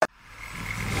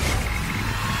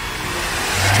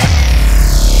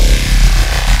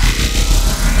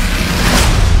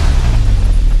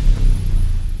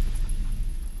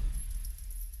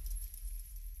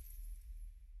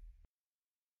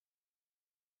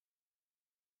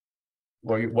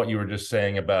what you were just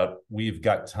saying about we've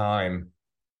got time.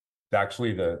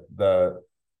 Actually, the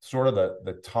sort of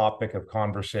the topic of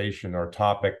conversation or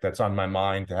topic that's on my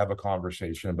mind to have a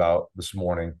conversation about this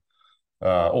morning,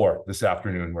 or this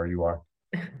afternoon where you are.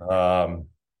 Um,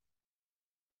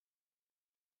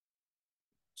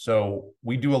 so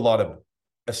we do a lot of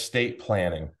estate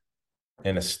planning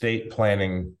and estate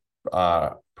planning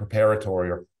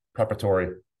preparatory or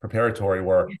preparatory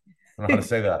work. I don't know how to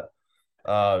say that.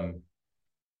 Um,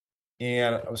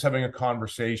 and I was having a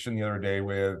conversation the other day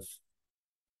with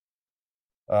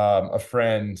a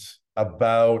friend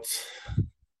about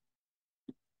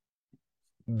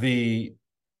the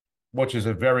which is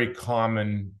a very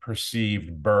common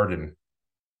perceived burden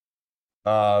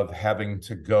of having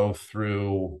to go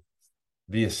through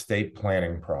the estate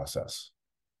planning process,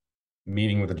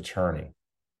 meeting with an attorney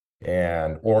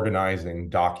and organizing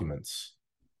documents,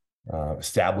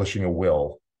 establishing a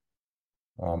will,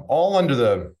 all under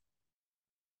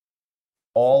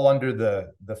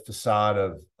the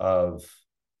facade of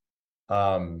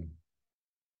um,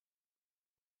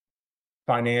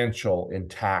 financial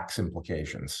and tax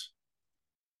implications.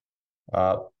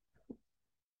 I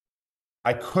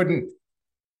couldn't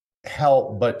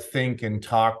help but think and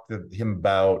talk to him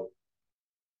about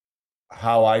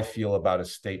how I feel about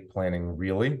estate planning,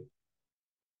 really.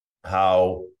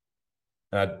 How,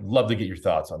 and I'd love to get your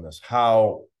thoughts on this,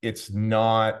 how it's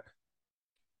not,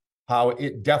 how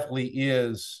it definitely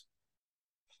is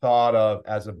thought of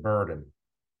as a burden.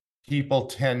 People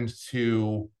tend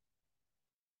to,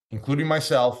 including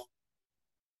myself,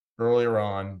 earlier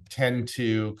on, tend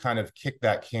to kind of kick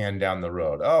that can down the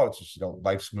road. Oh, it's just,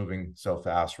 life's moving so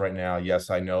fast right now. Yes,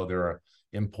 I know there are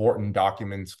important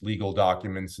documents, legal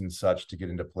documents and such to get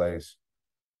into place.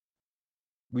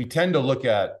 We tend to look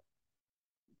at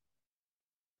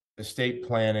estate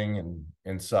planning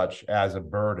and such as a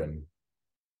burden.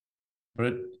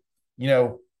 But, you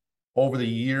know, over the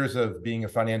years of being a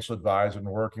financial advisor and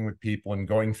working with people and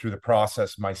going through the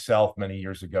process myself many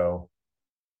years ago,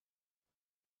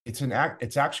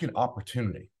 it's actually an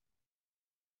opportunity.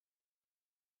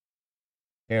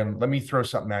 And let me throw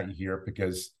something at you here,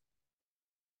 because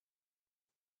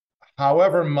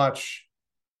however much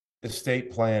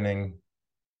estate planning,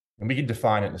 and we can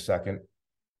define it in a second,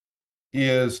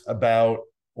 is about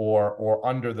or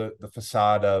under the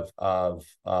facade of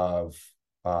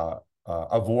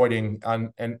avoiding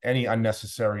any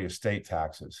unnecessary estate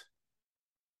taxes.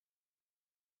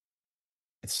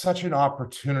 It's such an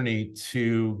opportunity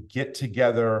to get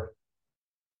together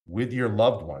with your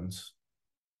loved ones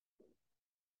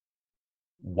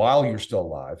while you're still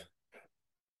alive,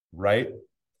 right?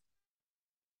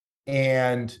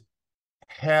 And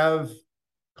have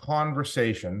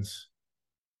conversations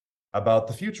about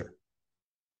the future.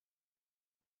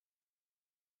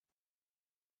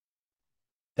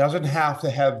 Doesn't have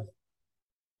to have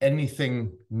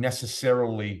anything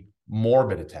necessarily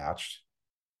morbid attached,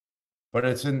 but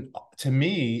to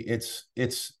me,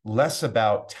 it's less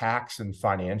about tax and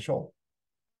financial,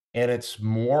 and it's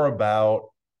more about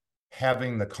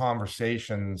having the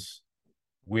conversations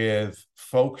with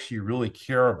folks you really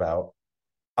care about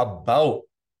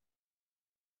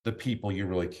the people you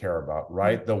really care about,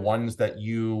 right? The ones that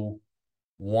you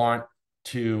want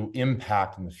to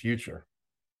impact in the future.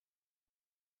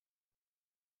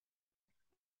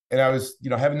 And I was,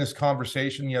 having this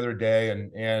conversation the other day,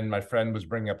 and my friend was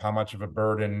bringing up how much of a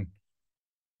burden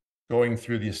going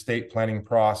through the estate planning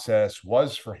process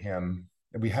was for him.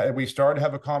 And we started to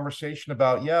have a conversation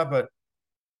about, yeah, but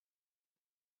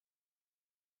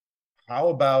how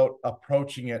about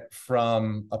approaching it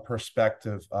from a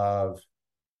perspective of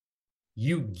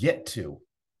you get to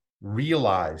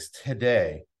realize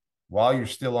today, while you're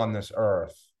still on this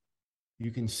earth,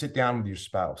 you can sit down with your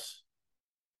spouse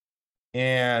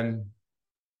and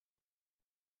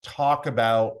talk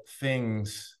about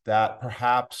things that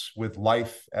perhaps with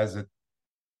life as it's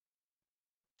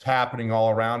happening all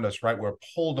around us, right? We're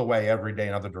pulled away every day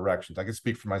in other directions. I can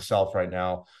speak for myself right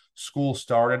now. School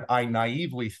started. I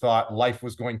naively thought life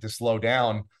was going to slow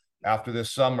down after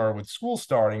this summer with school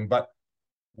starting, but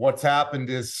what's happened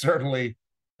is certainly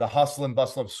the hustle and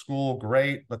bustle of school,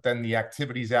 great, but then the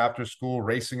activities after school,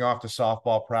 racing off to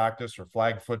softball practice or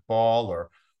flag football or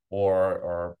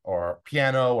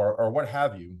piano or what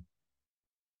have you.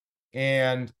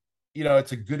 And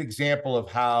it's a good example of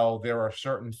how there are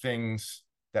certain things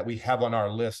that we have on our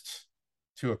list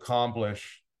to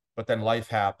accomplish, but then life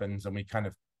happens and we kind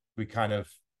of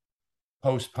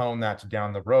postpone that to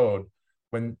down the road.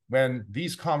 When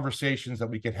these conversations that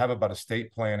we could have about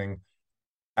estate planning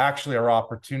actually are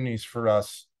opportunities for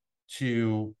us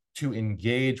to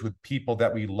engage with people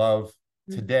that we love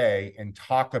today and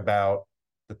talk about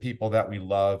the people that we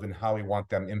love and how we want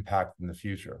them impacted in the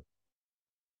future.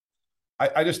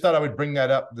 I just thought I would bring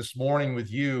that up this morning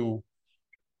with you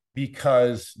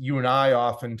because you and I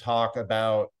often talk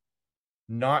about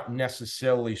not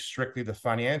necessarily strictly the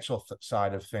financial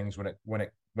side of things when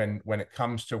it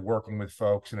comes to working with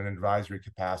folks in an advisory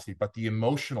capacity, but the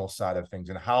emotional side of things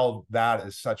and how that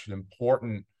is such an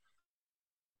important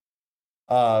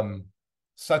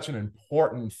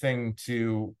thing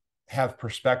to have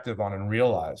perspective on and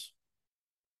realize.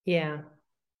 Yeah.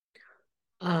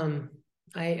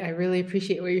 I really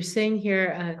appreciate what you're saying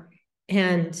here.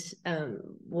 And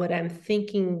what I'm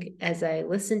thinking as I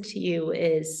listen to you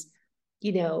is,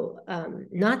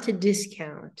 not to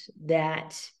discount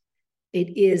that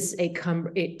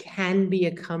it can be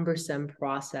a cumbersome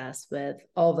process with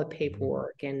all the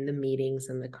paperwork and the meetings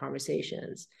and the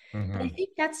conversations. But I think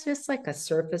that's just like a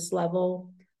surface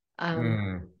level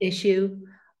issue.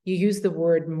 You used the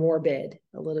word morbid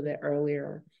a little bit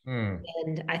earlier.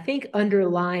 And I think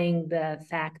underlying the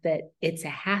fact that it's a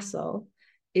hassle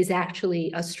is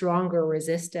actually a stronger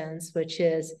resistance, which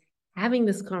is having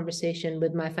this conversation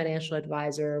with my financial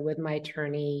advisor, with my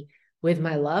attorney, with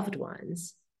my loved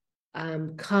ones,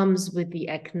 comes with the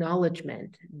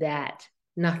acknowledgement that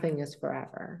nothing is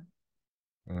forever.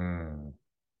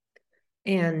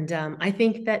 And I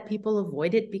think that people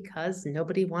avoid it because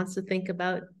nobody wants to think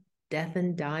about death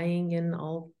and dying and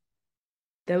all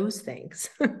those things.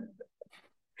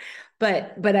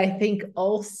 But I think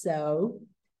also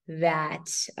that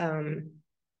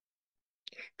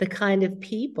the kind of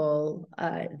people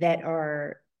that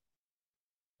are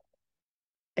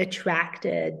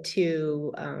attracted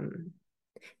to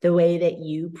the way that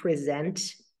you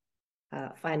present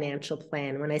financial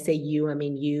plan. When I say you, I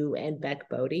mean you and Beck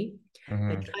Bodie.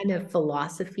 The kind of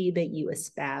philosophy that you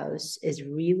espouse is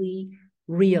really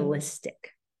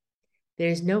realistic.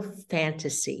 There's no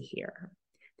fantasy here.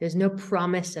 There's no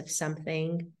promise of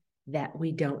something that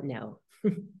we don't know.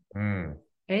 Right?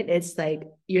 It's like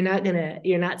you're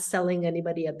not selling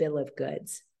anybody a bill of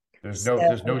goods. There's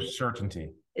no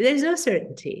certainty. There's no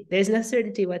certainty. There's no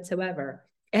certainty whatsoever.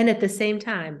 And at the same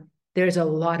time, there's a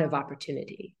lot of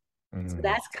opportunity. So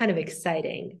that's kind of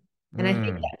exciting. And I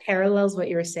think that parallels what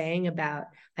you were saying about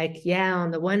like, yeah,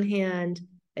 on the one hand,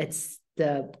 it's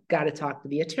got to talk to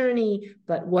the attorney,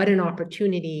 but what an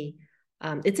opportunity.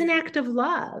 It's an act of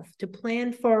love. To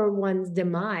plan for one's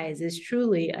demise is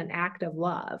truly an act of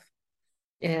love.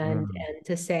 And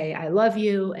to say, I love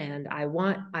you and I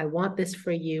want this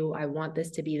for you. I want this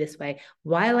to be this way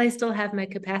while I still have my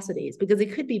capacities, because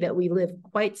it could be that we live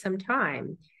quite some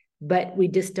time, but we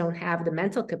just don't have the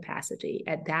mental capacity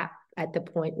at the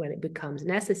point when it becomes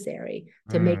necessary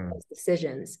to make those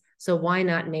decisions. So why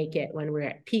not make it when we're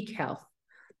at peak health?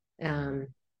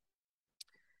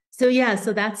 So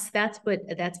that's what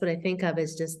I think of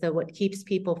as just what keeps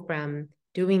people from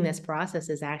doing this process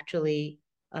is actually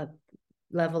a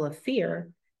level of fear,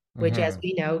 which, as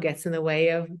we know, gets in the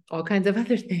way of all kinds of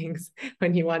other things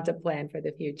when you want to plan for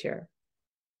the future.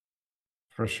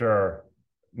 For sure.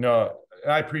 No,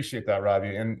 I appreciate that,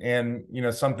 Robbie.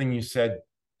 And something you said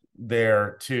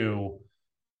there too,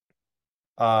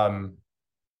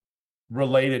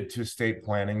 related to estate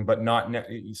planning, but not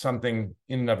something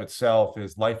in and of itself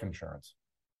is life insurance.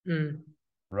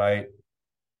 Right?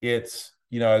 It's,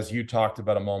 as you talked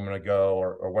about a moment ago,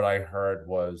 or what I heard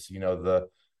was,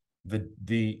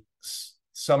 the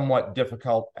somewhat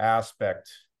difficult aspect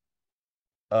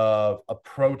of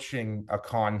approaching a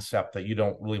concept that you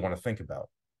don't really want to think about,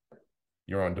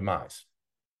 your own demise.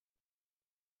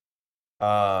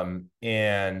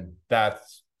 And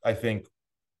that's, I think,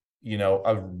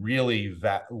 a really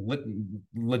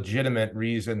legitimate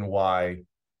reason why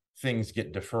things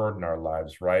get deferred in our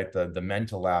lives, right? The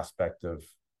mental aspect of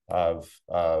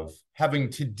having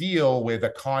to deal with a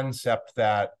concept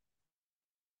that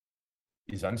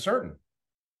is uncertain.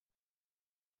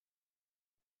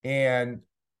 And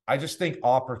I just think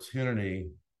opportunity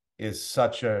is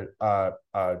such a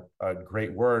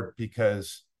great word,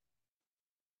 because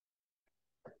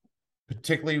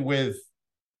particularly with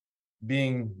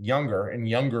being younger, and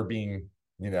younger being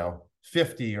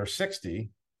 50 or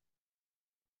 60,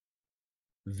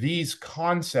 these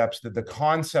concepts, that the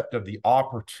concept of the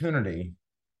opportunity,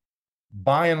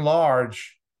 by and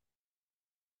large,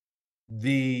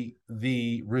 the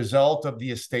result of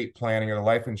the estate planning or the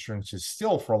life insurance is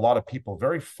still, for a lot of people,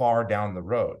 very far down the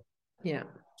road. Yeah.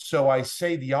 So I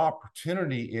say the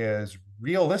opportunity is,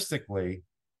 realistically,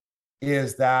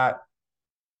 is that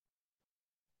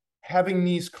having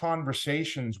these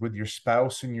conversations with your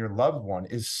spouse and your loved one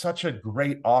is such a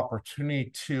great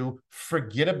opportunity to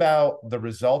forget about the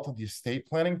result of the estate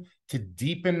planning, to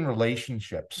deepen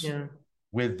relationships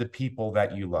with the people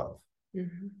that you love.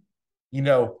 Mm-hmm.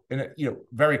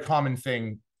 Very common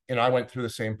thing, and I went through the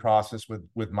same process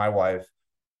with my wife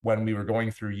when we were going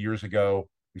through years ago.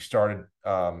 We started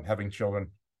having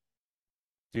children.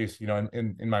 Geez,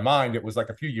 in my mind, it was like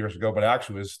a few years ago, but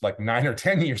actually it was like 9 or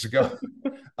 10 years ago.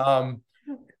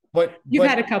 But you've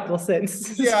had a couple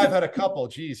since. Yeah, I've had a couple.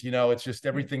 Geez, it's just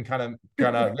everything kind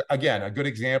of again, a good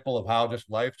example of how just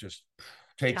life just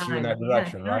takes you in that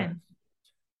direction, right?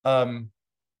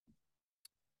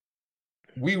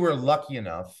 We were lucky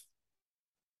enough,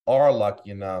 are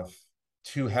lucky enough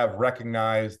to have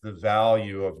recognized the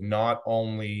value of not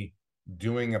only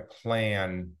doing a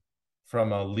plan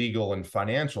from a legal and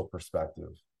financial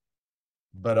perspective,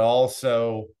 but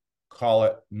also, call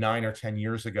it 9 or 10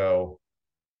 years ago,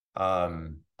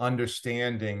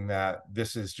 understanding that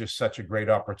this is just such a great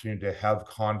opportunity to have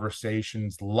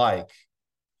conversations like,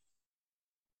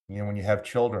 when you have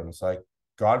children, it's like,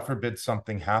 God forbid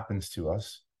something happens to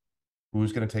us,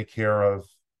 who's going to take care of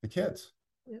the kids?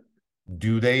 Yep.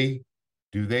 Do they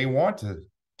want to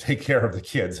take care of the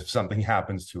kids if something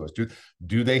happens to us?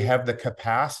 Do they have the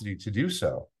capacity to do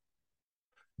so?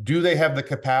 Do they have the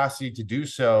capacity to do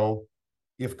so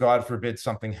if, God forbid,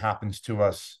 something happens to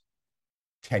us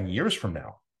 10 years from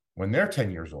now, when they're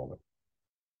 10 years older?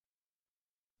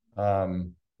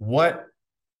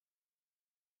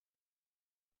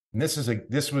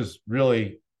 This was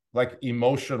really like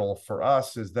emotional for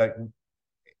us, is that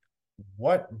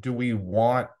what do we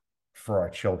want for our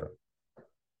children?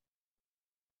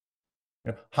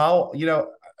 This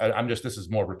is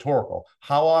more rhetorical.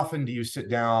 How often do you sit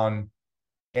down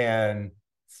and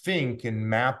think and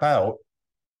map out,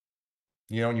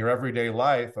 in your everyday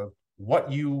life, of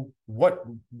what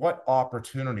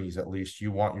opportunities at least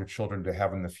you want your children to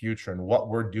have in the future, and what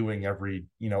we're doing every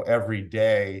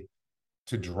day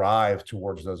to drive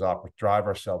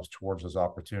ourselves towards those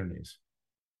opportunities.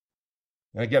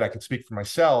 And again, I could speak for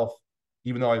myself,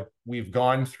 even though we've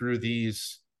gone through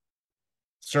these,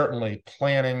 certainly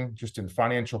planning, just in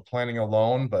financial planning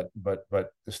alone, but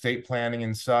estate planning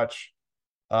and such.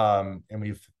 And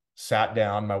we've sat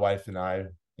down, my wife and I,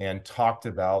 and talked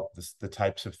about the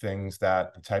types of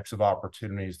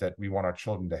opportunities that we want our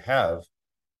children to have.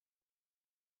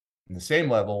 In the same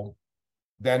level,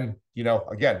 then,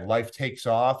 again, life takes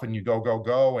off and you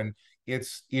go. And it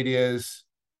is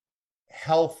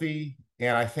healthy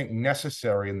and I think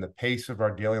necessary in the pace of our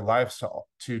daily lives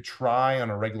to try on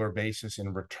a regular basis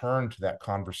and return to that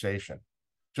conversation.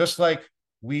 Just like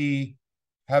we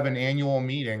have an annual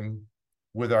meeting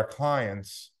with our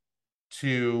clients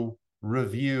to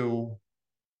review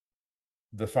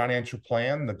the financial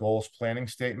plan, the goals planning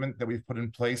statement that we've put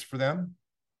in place for them,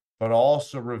 but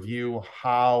also review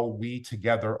how we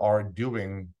together are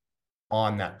doing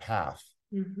on that path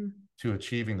to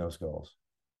achieving those goals.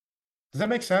 Does that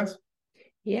make sense?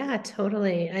 Yeah,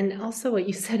 totally. And also what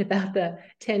you said about the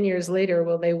 10 years later,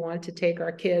 will they want to take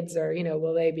our kids, or,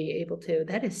 will they be able to?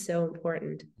 That is so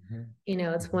important.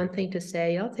 It's one thing to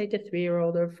say, I'll take a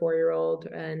 3-year-old or 4-year-old,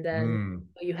 and then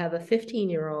you have a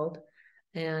 15-year-old,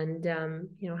 and,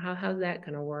 how's that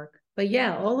going to work? But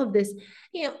yeah, all of this,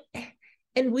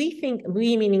 and we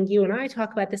meaning you and I,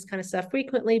 talk about this kind of stuff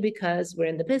frequently because we're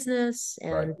in the business,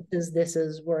 and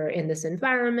we're in this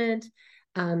environment.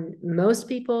 Most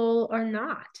people are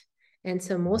not. And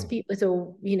so most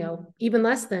people, even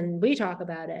less than we talk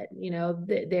about it,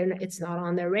 it's not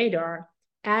on their radar.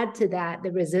 Add to that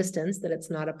the resistance that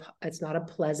it's not a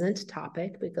pleasant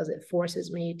topic, because it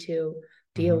forces me to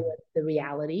deal with the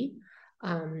reality.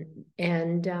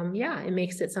 It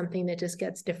makes it something that just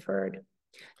gets deferred.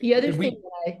 The other thing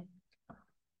that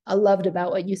I loved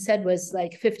about what you said was,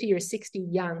 like, 50 or 60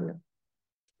 young.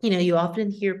 You often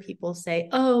hear people say,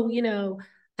 oh,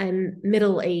 I'm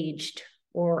middle-aged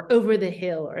or over the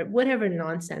hill, or whatever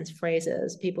nonsense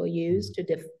phrases people use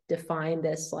to define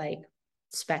this, like,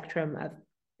 spectrum of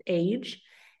age.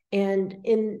 And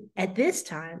at this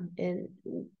time,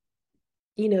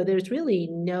 there's really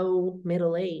no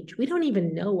middle age. We don't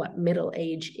even know what middle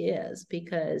age is,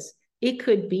 because it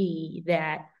could be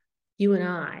that you and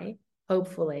I,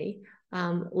 hopefully,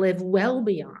 live well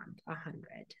beyond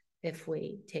 100 if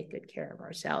we take good care of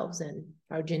ourselves and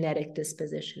our genetic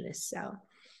disposition is so.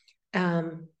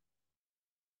 When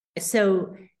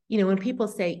people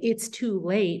say it's too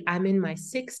late, I'm in my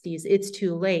 60s, it's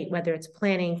too late, whether it's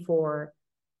planning for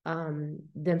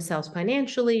themselves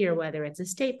financially or whether it's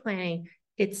estate planning,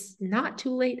 it's not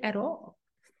too late at all.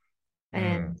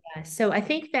 And so I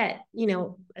think that,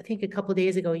 I think a couple of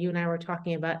days ago, you and I were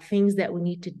talking about things that we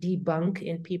need to debunk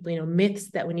in people, myths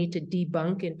that we need to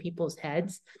debunk in people's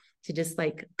heads to just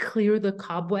like clear the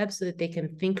cobwebs so that they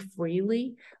can think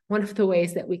freely. One of the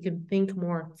ways that we can think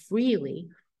more freely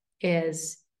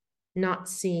is not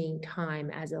seeing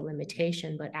time as a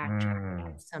limitation, but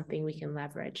actually something we can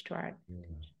leverage to our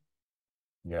advantage.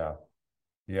 Yeah.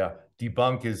 Yeah.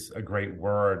 Debunk is a great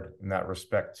word in that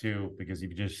respect too, because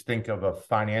if you just think of a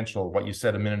financial, what you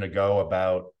said a minute ago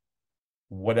about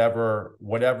whatever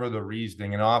the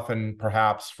reasoning, and often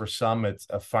perhaps for some, it's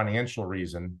a financial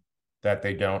reason that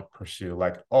they don't pursue.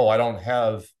 Like, oh, I don't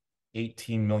have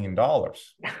 $18 million,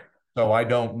 so I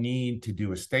don't need to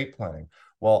do estate planning.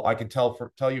 Well, I can tell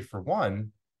you for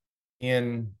one,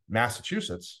 in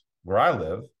Massachusetts, where I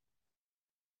live,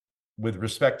 with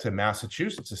respect to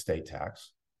Massachusetts estate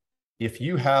tax, if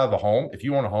you have a home, if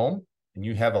you own a home and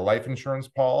you have a life insurance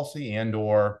policy and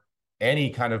or any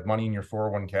kind of money in your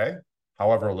 401k,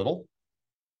 however little,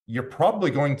 you're probably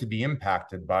going to be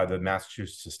impacted by the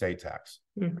Massachusetts estate tax,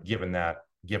 given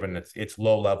its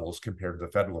low levels compared to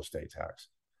the federal estate tax.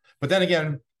 But then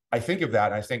again, I think of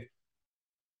that and I think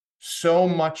so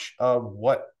much of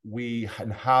what we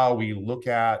and how we look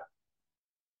at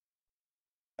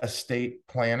estate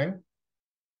planning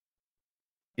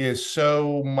is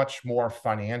so much more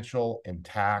financial and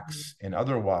tax and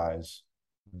otherwise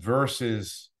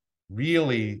versus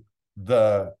really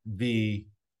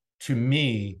to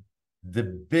me, the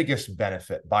biggest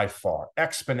benefit by far,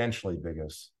 exponentially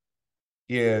biggest,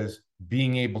 is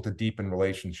being able to deepen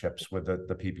relationships with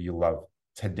the people you love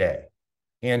today.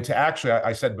 And to actually,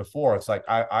 I said before, it's like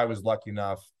I was lucky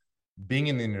enough being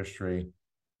in the industry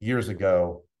years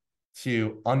ago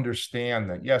to understand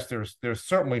that, yes, there's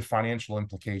certainly financial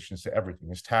implications to everything.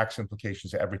 There's tax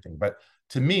implications to everything. But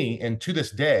to me, and to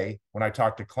this day, when I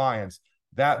talk to clients,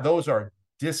 that those are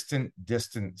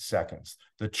distant seconds.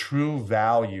 The true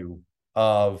value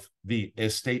of the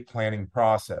estate planning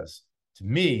process, to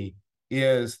me,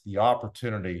 is the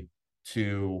opportunity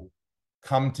to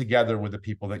come together with the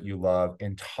people that you love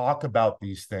and talk about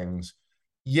these things.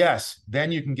 Yes,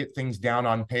 then you can get things down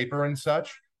on paper and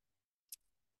such.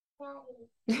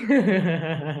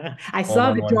 I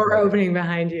saw the door opening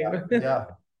behind you.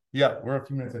 Yeah, we're a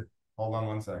few minutes in. Hold on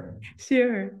one second.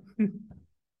 Sure.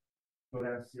 Go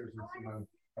downstairs and see mommy.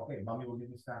 Okay, mommy will give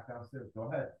you snack downstairs.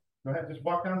 Go ahead. Just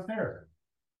walk downstairs.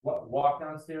 Walk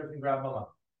downstairs and grab mama.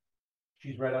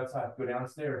 She's right outside. Go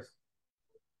downstairs.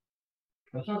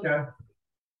 That's okay.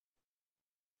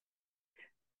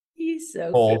 He's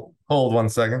so hold 1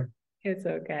 second. It's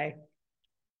okay.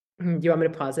 Do you want me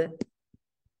to pause it?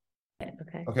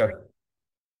 Okay.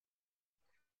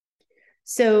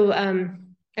 So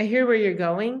I hear where you're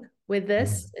going with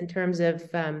this in terms of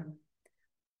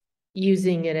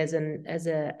using it as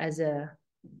a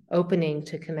opening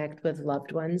to connect with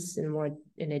loved ones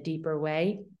in a deeper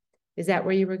way. Is that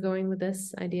where you were going with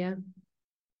this idea?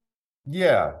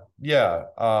 Yeah.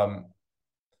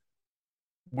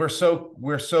 We're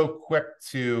so quick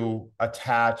to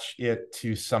attach it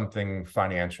to something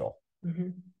financial,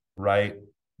 right?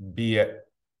 Be it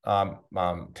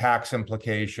tax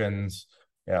implications,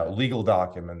 legal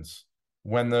documents.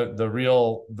 When the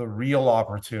real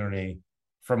opportunity,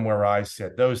 from where I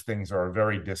sit, those things are a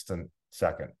very distant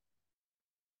second.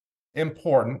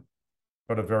 Important,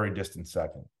 but a very distant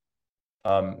second.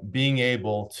 Being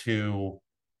able to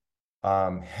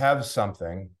have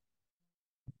something,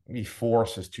 maybe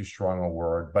force is too strong a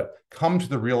word, but come to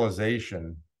the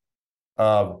realization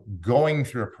of going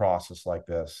through a process like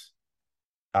this,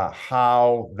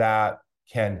 how that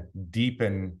can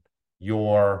deepen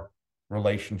your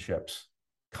relationships,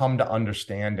 come to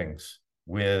understandings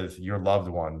with your loved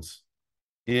ones,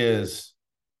 is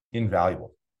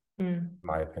invaluable, in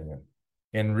my opinion.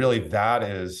 And really, that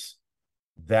is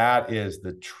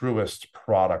the truest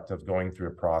product of going through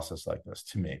a process like this,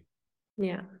 to me.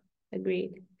 Yeah,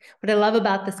 agreed. What I love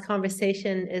about this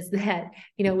conversation is that,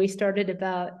 we started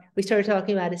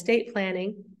talking about estate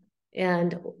planning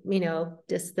and,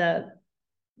 just the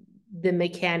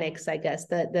mechanics, I guess,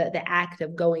 the act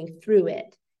of going through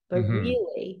it. But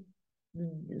really,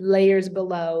 layers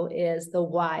below is the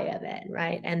why of it,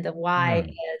 right? And the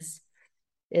why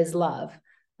is love.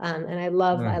 And I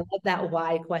love that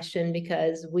why question,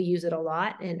 because we use it a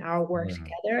lot in our work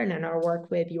together and in our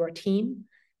work with your team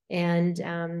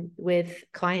and with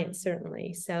clients,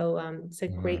 certainly. So it's a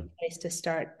great place to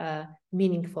start a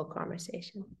meaningful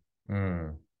conversation.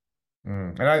 And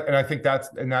I think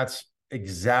that's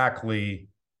exactly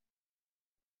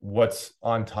what's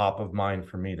on top of mind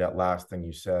for me. That last thing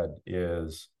you said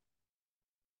is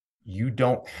you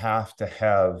don't have to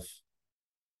have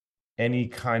any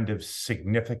kind of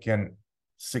significant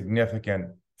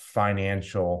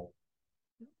financial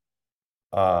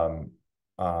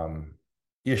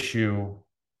issue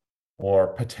or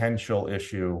potential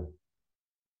issue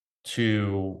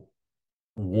to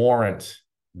warrant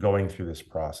going through this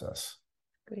process.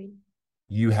 Great.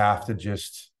 You have to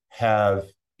just have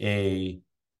a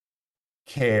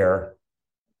care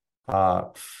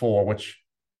for which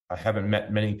I haven't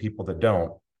met many people that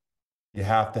don't. You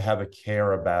have to have a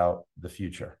care about the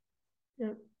future.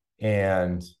 Yeah.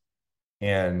 And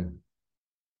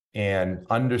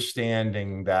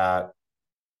understanding that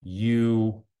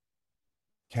you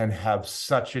can have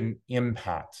such an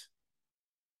impact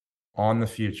on the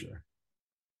future.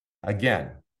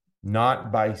 Again,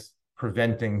 not by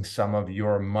preventing some of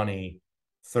your money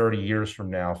 30 years from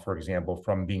now, for example,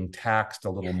 from being taxed a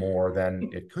little more than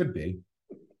it could be,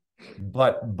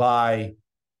 but by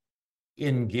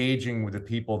engaging with the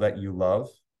people that you love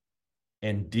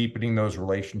and deepening those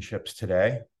relationships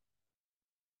today.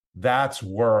 That's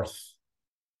worth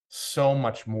so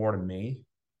much more to me,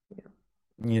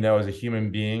 as a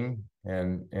human being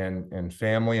and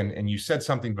family. And you said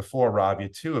something before, Rabia,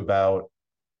 too, about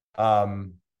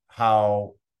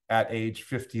how at age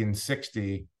 50 and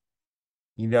 60,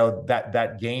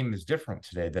 that game is different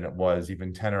today than it was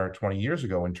even 10 or 20 years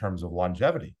ago in terms of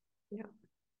longevity. Yeah.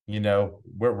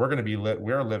 We're going to be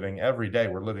we're living every day.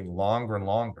 We're living longer and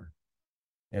longer.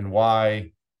 And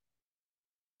why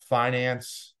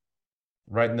finance,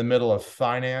 right in the middle of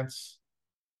finance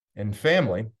and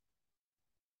family,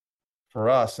 for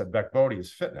us at Beck Bodie,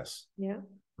 is fitness. Yeah.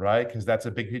 Right? Because that's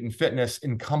a big hit. And fitness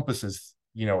encompasses,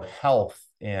 health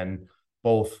and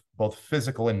both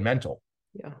physical and mental.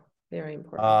 Yeah. Very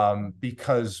important.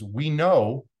 Because we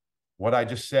know what I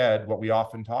just said, what we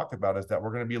often talk about is that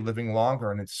we're going to be living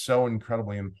longer. And it's so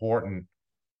incredibly important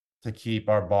to keep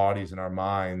our bodies and our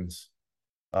minds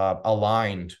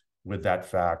aligned with that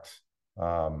fact.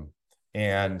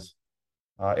 And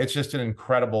it's just an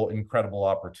incredible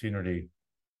opportunity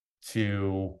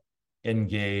to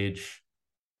engage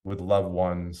with loved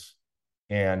ones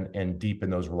and deepen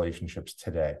those relationships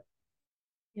today.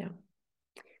 Yeah.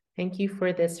 Thank you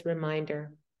for this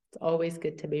reminder. It's always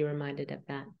good to be reminded of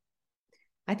that.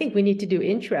 I think we need to do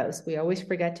intros. We always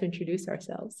forget to introduce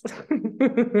ourselves.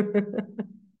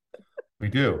 We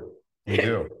do.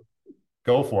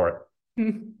 Go for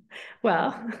it.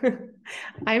 Well,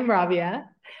 I'm Rabia,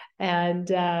 and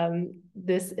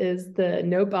this is the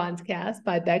No Bonds Cast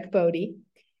by Beck Bodie.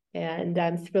 And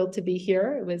I'm thrilled to be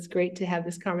here. It was great to have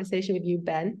this conversation with you,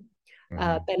 Ben.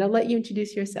 Ben, I'll let you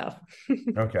introduce yourself.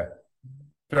 Okay.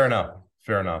 Fair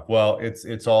enough. Well,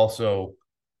 it's also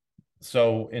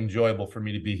so enjoyable for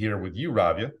me to be here with you,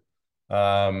 Rabia.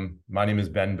 My name is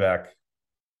Ben Beck.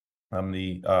 I'm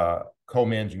the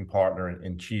co-managing partner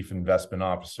and chief investment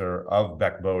officer of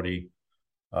Beck Bodie.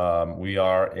 We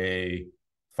are a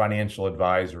financial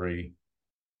advisory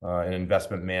and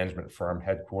investment management firm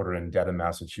headquartered in Dedham,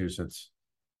 Massachusetts.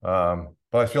 But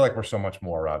I feel like we're so much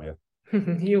more, Rabia.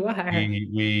 You are.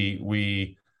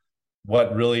 We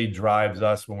what really drives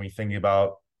us when we think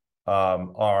about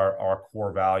our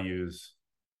core values,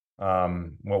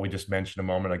 what we just mentioned a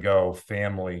moment ago,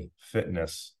 family,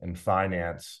 fitness, and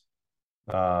finance,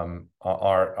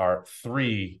 are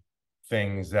three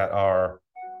things that are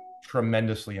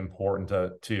tremendously important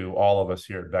to all of us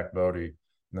here at Beck Bodie.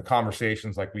 And the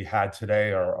conversations like we had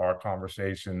today are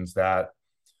conversations that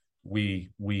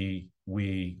we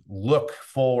look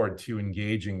forward to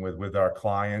engaging with our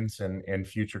clients and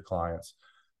future clients.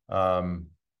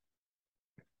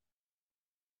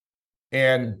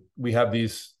 And we have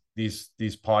these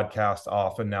podcasts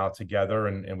often now together,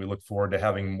 and we look forward to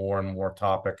having more and more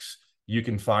topics. You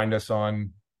can find us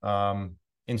on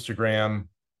Instagram,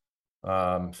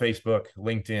 Facebook,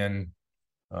 LinkedIn,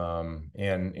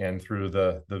 and through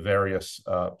the various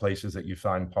places that you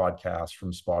find podcasts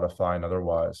from Spotify and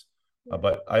otherwise.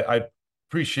 But I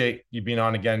appreciate you being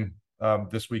on again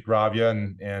this week, Rabia,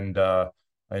 and I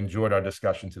enjoyed our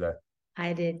discussion today.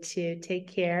 I did too. Take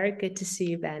care. Good to see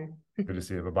you, Ben. Good to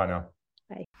see you. Bye-bye now.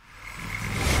 Bye.